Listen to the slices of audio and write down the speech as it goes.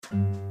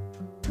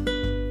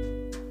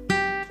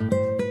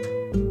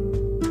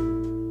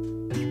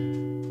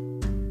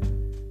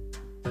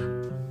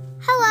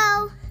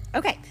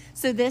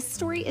So this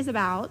story is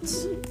about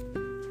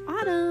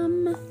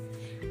autumn.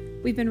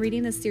 We've been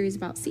reading this series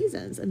about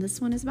seasons, and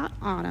this one is about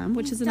autumn,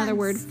 which is another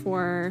word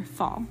for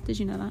fall. Did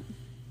you know that?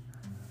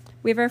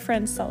 We have our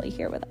friend Sully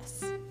here with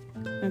us.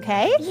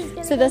 Okay,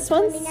 so this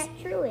one's,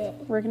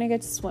 we're going to go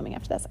to swimming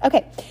after this.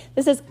 Okay,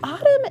 this is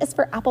autumn is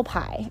for apple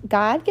pie.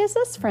 God gives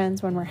us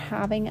friends when we're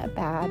having a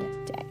bad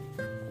day.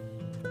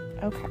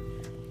 Okay.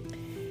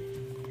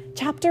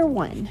 Chapter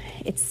 1,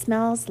 it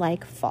smells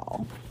like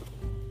fall.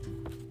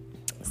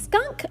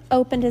 Skunk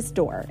opened his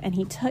door and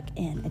he took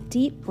in a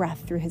deep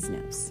breath through his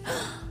nose.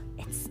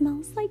 It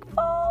smells like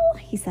fall,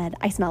 he said.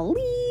 I smell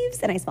leaves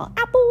and I smell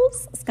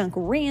apples. Skunk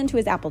ran to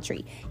his apple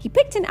tree. He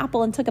picked an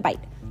apple and took a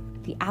bite.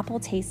 The apple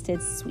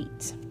tasted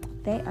sweet.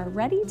 They are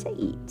ready to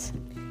eat,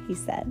 he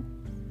said.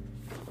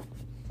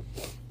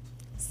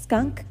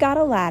 Skunk got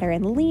a ladder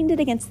and leaned it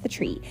against the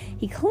tree.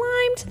 He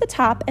climbed to the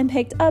top and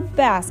picked a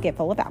basket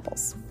full of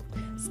apples.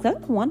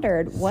 Skunk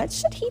wondered, what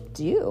should he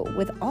do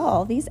with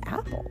all these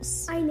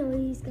apples? I know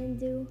what he's going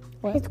to do.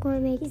 What? He's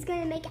going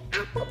to make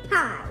apple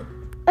pie.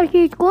 Oh,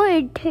 he's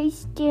going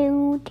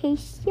to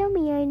taste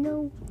yummy, I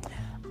know.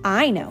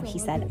 I know, he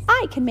said.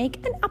 I can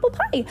make an apple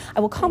pie. I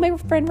will call my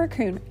friend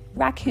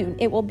Raccoon.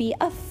 It will be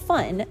a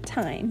fun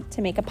time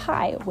to make a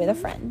pie with a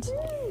friend.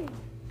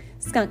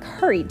 Skunk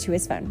hurried to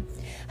his phone.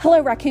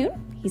 Hello,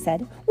 Raccoon, he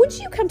said. Would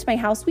you come to my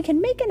house? We can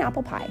make an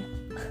apple pie.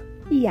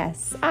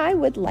 Yes, I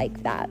would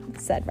like that,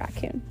 said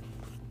Raccoon.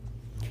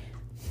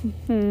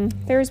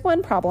 There's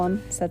one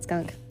problem, said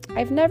Skunk.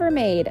 I've never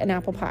made an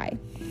apple pie.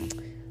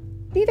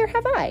 Neither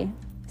have I,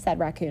 said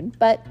Raccoon,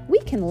 but we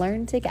can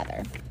learn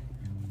together.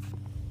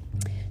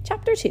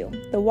 Chapter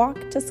 2, the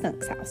walk to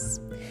Skunk's house.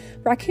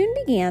 Raccoon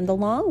began the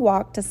long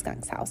walk to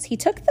Skunk's house. He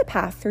took the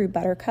path through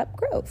Buttercup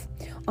Grove.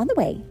 On the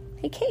way,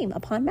 he came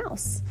upon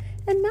Mouse,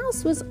 and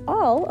Mouse was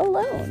all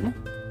alone.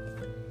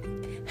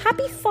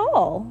 Happy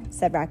fall,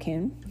 said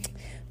Raccoon.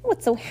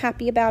 What's so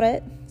happy about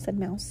it? Said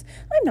Mouse.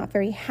 I'm not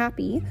very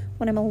happy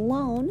when I'm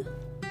alone.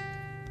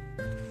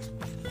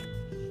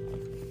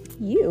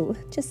 You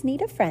just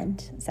need a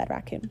friend, said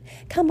Raccoon.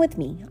 Come with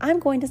me. I'm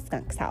going to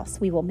Skunk's house.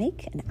 We will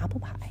make an apple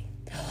pie.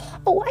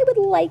 Oh, I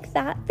would like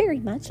that very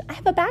much. I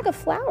have a bag of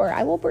flour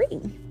I will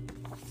bring.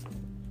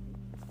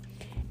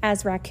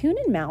 As Raccoon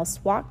and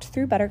Mouse walked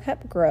through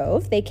Buttercup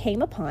Grove, they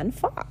came upon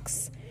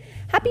Fox.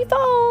 Happy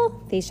fall,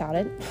 they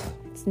shouted.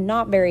 It's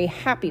not very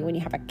happy when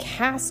you have a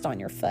cast on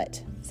your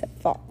foot,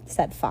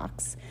 said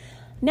Fox.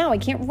 Now I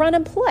can't run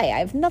and play. I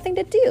have nothing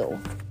to do.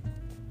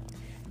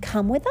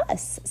 Come with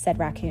us, said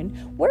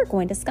Raccoon. We're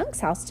going to Skunk's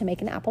house to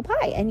make an apple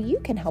pie, and you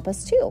can help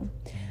us too.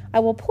 I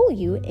will pull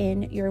you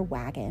in your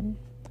wagon.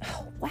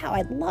 Oh, wow,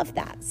 I'd love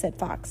that, said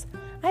Fox.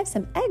 I have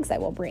some eggs I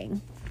will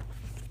bring.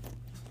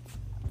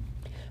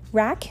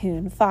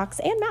 Raccoon, Fox,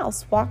 and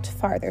Mouse walked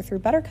farther through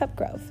Buttercup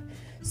Grove.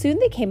 Soon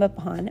they came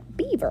upon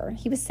Beaver.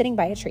 He was sitting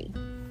by a tree.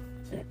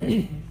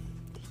 They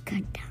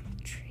cut down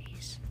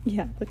trees.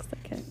 Yeah, looks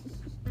like it.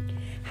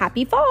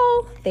 Happy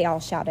fall, they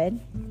all shouted.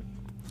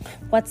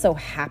 What's so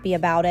happy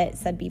about it,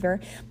 said Beaver.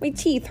 My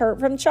teeth hurt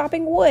from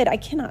chopping wood. I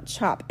cannot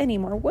chop any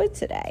more wood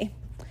today.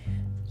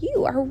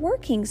 You are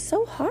working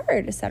so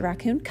hard, said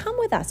Raccoon. Come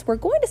with us. We're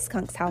going to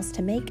Skunk's house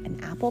to make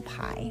an apple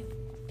pie.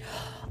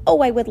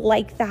 Oh, I would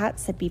like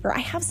that, said Beaver. I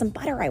have some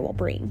butter I will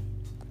bring.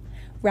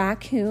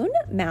 Raccoon,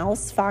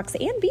 Mouse, Fox,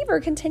 and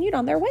Beaver continued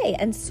on their way,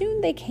 and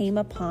soon they came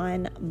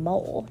upon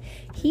Mole.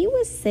 He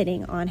was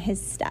sitting on his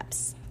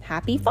steps.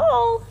 Happy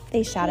fall,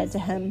 they shouted to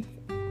him.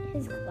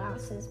 His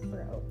glasses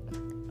broke.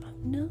 Oh,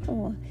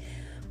 no.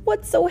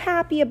 What's so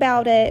happy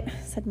about it?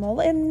 Said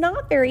Mole. I'm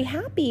not very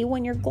happy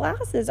when your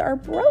glasses are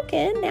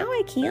broken. Now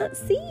I can't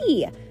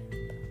see.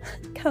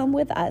 Come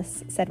with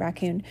us, said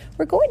Raccoon.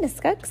 We're going to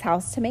Skunk's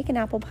house to make an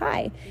apple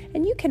pie,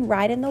 and you can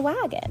ride in the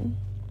wagon.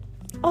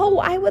 Oh,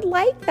 I would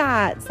like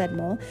that, said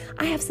Mole.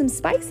 I have some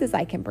spices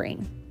I can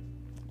bring.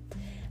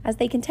 As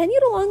they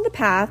continued along the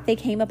path, they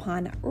came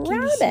upon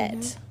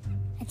Rabbit.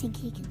 I think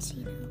he can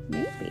see now.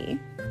 Maybe.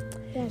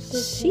 Yeah,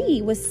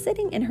 She was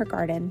sitting in her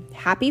garden.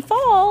 Happy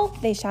fall,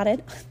 they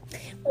shouted.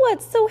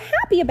 What's so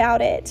happy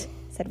about it?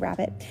 Said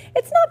Rabbit.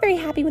 It's not very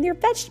happy when your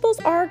vegetables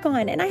are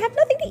gone and I have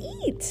nothing to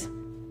eat.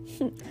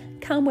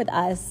 Come with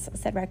us,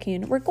 said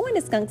Raccoon. We're going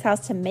to Skunk's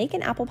house to make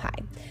an apple pie.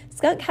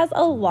 Skunk has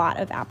a lot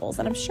of apples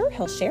and I'm sure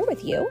he'll share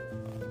with you.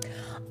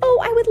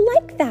 Oh, I would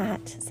like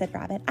that, said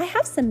Rabbit. I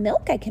have some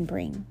milk I can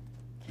bring.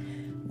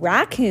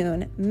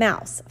 Raccoon,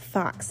 Mouse,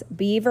 Fox,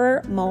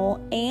 Beaver,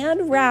 Mole,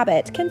 and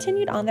Rabbit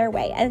continued on their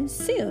way, and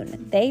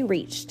soon they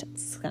reached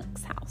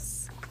Skunk's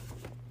house.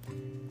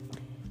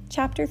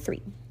 Chapter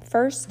 3,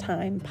 First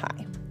Time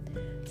Pie.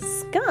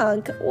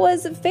 Skunk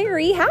was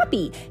very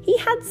happy. He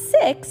had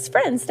 6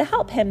 friends to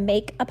help him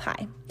make a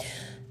pie.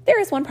 There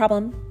is one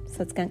problem,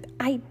 said Skunk.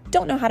 I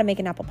don't know how to make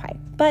an apple pie,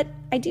 but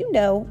I do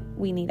know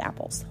we need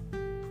apples.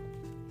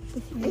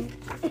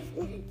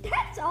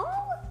 That's all?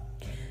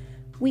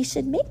 We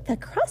should make the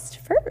crust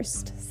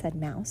first, said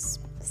Mouse.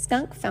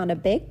 Skunk found a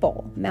big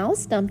bowl.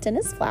 Mouse dumped in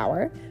his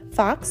flour.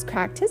 Fox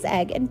cracked his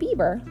egg, and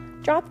Beaver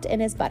dropped in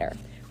his butter.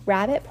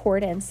 Rabbit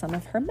poured in some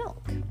of her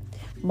milk.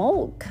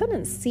 Mole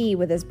couldn't see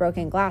with his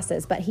broken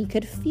glasses, but he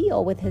could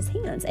feel with his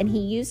hands, and he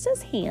used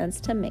his hands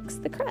to mix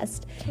the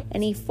crust,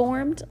 and he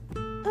formed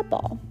a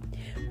ball.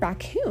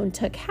 Raccoon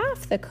took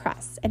half the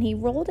crust, and he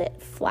rolled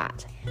it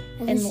flat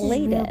and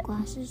laid it.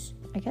 Glasses.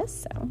 I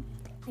guess so.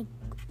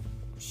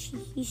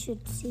 You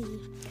should see.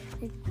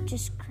 It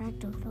just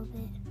cracked a little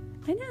bit.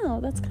 I know,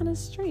 that's kind of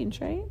strange,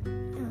 right?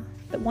 Yeah.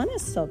 But one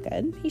is still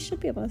good. He should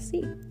be able to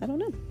see. I don't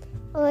know.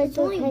 Oh, it's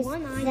Only because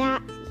one eye.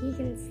 that. He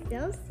can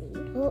still see.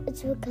 Well,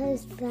 it's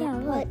because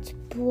that part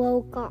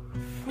broke off.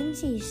 I can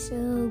see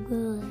so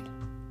good.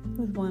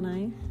 With one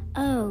eye?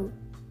 Oh,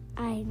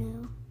 I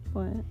know.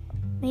 What?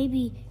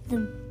 Maybe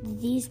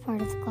these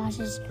part of the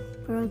glasses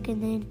broke,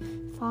 and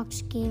then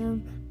Fox gave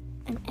him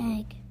an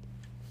egg.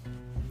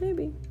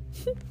 Maybe.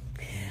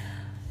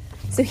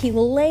 So he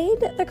laid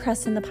the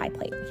crust in the pie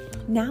plate.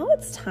 Now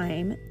it's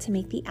time to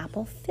make the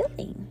apple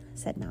filling,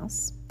 said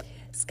Mouse.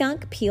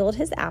 Skunk peeled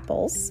his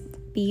apples.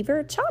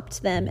 Beaver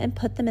chopped them and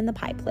put them in the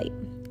pie plate.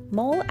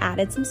 Mole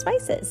added some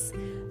spices.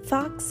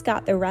 Fox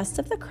got the rest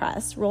of the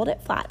crust, rolled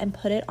it flat, and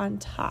put it on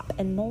top,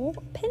 and Mole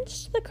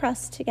pinched the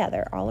crust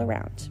together all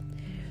around.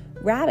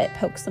 Rabbit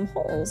poked some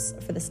holes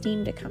for the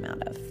steam to come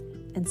out of,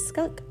 and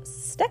Skunk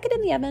stuck it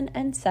in the oven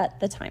and set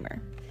the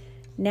timer.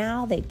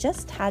 Now they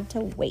just had to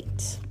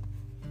wait.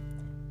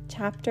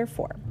 Chapter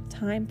 4,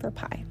 Time for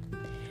Pie.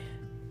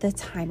 The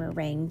timer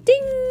rang.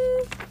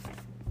 Ding!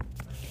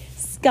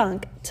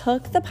 Skunk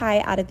took the pie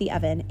out of the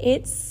oven.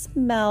 It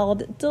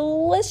smelled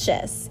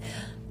delicious.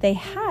 They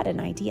had an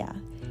idea.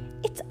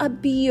 It's a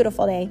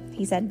beautiful day,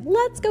 he said.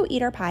 Let's go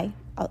eat our pie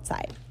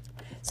outside.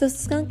 So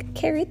Skunk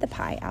carried the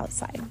pie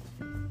outside.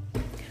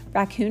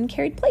 Raccoon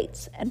carried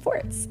plates and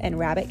forks, and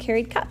Rabbit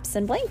carried cups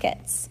and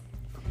blankets.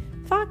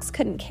 Fox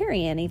couldn't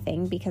carry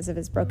anything because of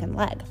his broken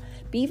leg.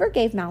 Beaver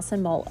gave Mouse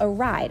and Mole a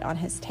ride on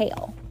his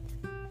tail.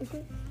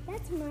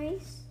 That's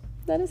nice.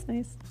 That is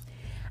nice.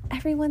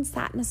 Everyone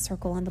sat in a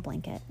circle on the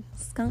blanket.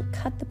 Skunk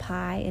cut the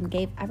pie and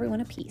gave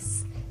everyone a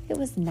piece. It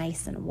was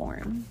nice and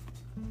warm.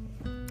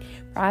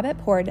 Rabbit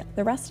poured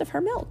the rest of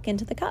her milk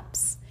into the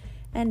cups,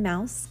 and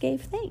Mouse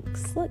gave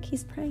thanks. Look,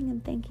 he's praying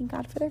and thanking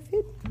God for their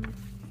food.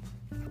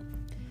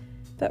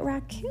 But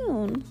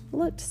Raccoon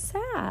looked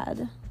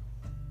sad.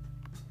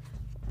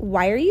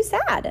 Why are you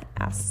sad?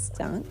 Asked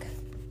Skunk.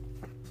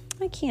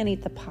 I can't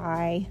eat the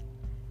pie.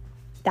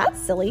 That's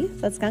silly,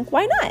 said Skunk.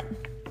 Why not?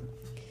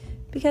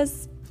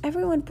 Because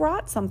everyone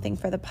brought something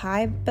for the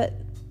pie, but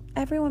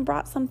everyone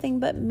brought something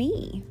but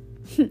me.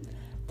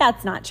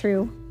 That's not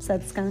true,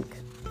 said Skunk.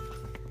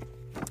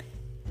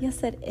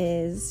 Yes, it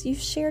is. You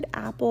shared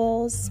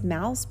apples,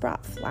 Mouse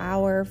brought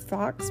flour,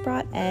 Fox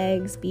brought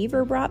eggs,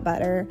 Beaver brought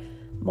butter,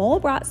 Mole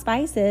brought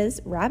spices,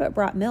 Rabbit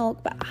brought milk,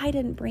 but I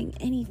didn't bring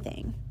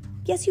anything.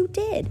 Yes, you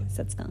did,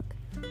 said Skunk.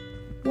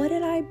 What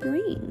did I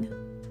bring?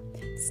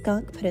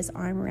 Skunk put his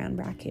arm around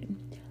Raccoon.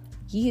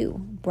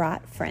 You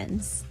brought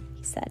friends,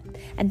 he said,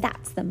 and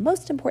that's the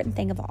most important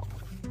thing of all.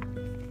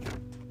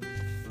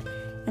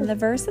 And the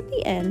verse at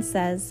the end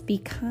says, be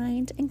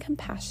kind and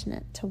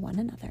compassionate to one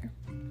another.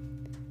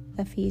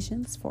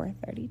 Ephesians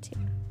 4:32.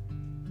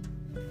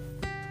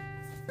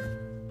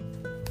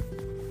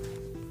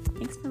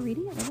 Thanks for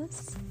reading it with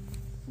us.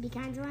 Be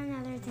kind to one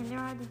another,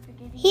 tender-hearted,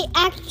 forgiving. He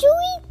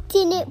actually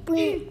didn't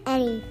bring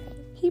anything.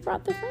 He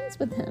brought the friends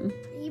with him.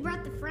 He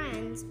brought the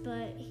friends,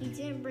 but he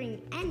didn't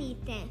bring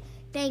anything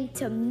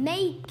to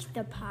make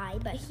the pie,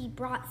 but he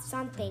brought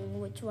something,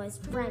 which was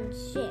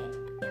friendship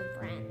and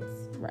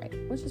friends. Right,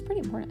 which is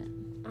pretty important.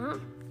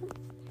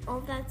 All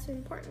that's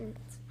important.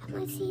 I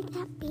want to see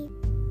that baby.